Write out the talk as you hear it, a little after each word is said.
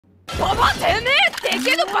ババてめえで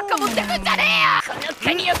けえのばっか持ってくんじゃねえよ。この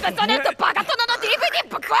手によってそねんとバカ殿の DVD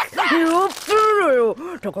ぶっ壊すぞ。やってるのよ。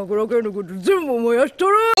高倉健のこと全部燃やした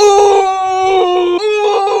る。も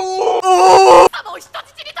う人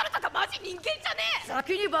質に取るとかマジ人間じゃねえ。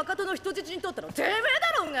先にバカ殿人質に取ったのてめえだ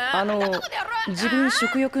ろうが。自分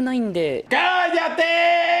食欲ないんで。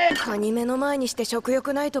カニ目の前にして食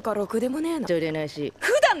欲ないとかろくでもねえな。それなし。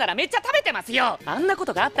普段ならめっちゃ食べてますよ。あんなこ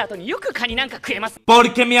とがあった後によくカニなんか食えます。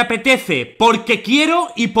Porque me apetece, porque quiero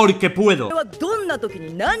y porque puedo。はどんな時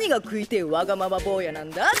に何が食いてえわがまま坊やなん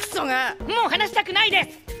だ。クソが。もう話したくないです。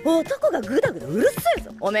男がグダグダうるせえ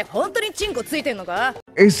ぞ。おめえ本当にチンコついてんのか。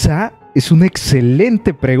Esa es una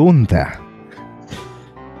excelente pregunta.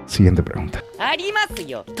 Siguiente pregunta. あります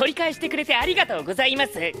よ。取り返してくれてありがとうございま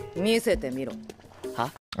す。見せてみろ。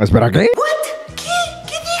は？ Espera, ¿qué?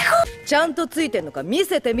 ちゃんとついてんのか見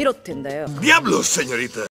せてみろってんだよ。Diablos,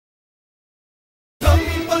 señorita。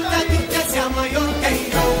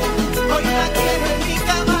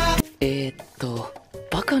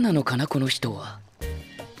バカなのかなこの人は。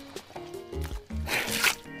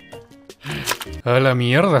A la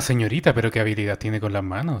mierda, señorita, pero qué habilidad tiene con las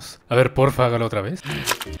manos. A ver, porfa, hágalo otra vez.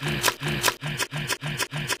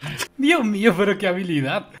 Dios mío, pero qué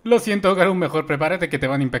habilidad. Lo siento, Garun, mejor prepárate que te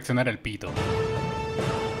van a inspeccionar el pito.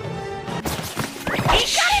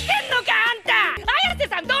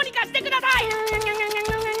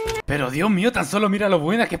 Pero Dios mío, tan solo mira lo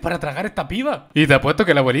buena que es para tragar esta piba. Y te apuesto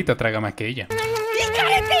que la abuelita traga más que ella.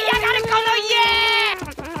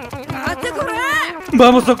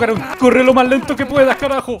 Vamos, Garun, corre lo más lento que puedas,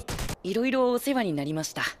 carajo. いろいろお世話になりま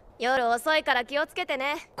した。夜遅いから気をつけて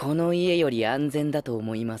ね。この家より安全だと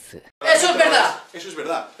思います。Eso es verdad. Eso es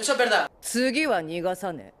verdad. Eso es verdad. 次は逃が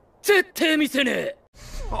さねえ。絶対見せねえ。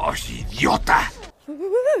¡Oh, idiota!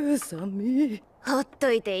 寒い。ほっ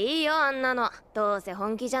といていいよあんなの。どうせ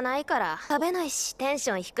本気じゃないから食べないし、テン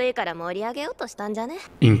ション低いから盛り上げようとしたんじゃね。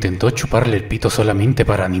 ¿Intentó chuparle el pito solamente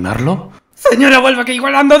para animarlo? ¡Señora, vuelva que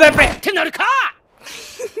igual ando de pe! ってなるか。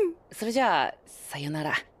それじゃあさよな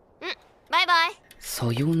ら。バイバイ。さ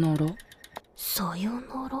よなら。さよ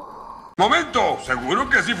なら。 ¡Momento! ¿Seguro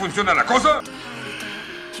que así funciona la cosa?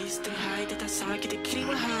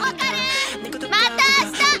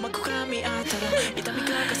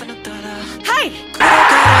 はい。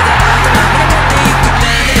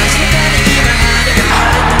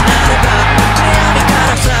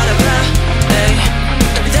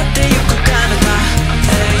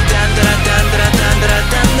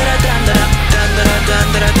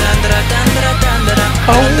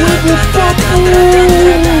¡A huevo, papu!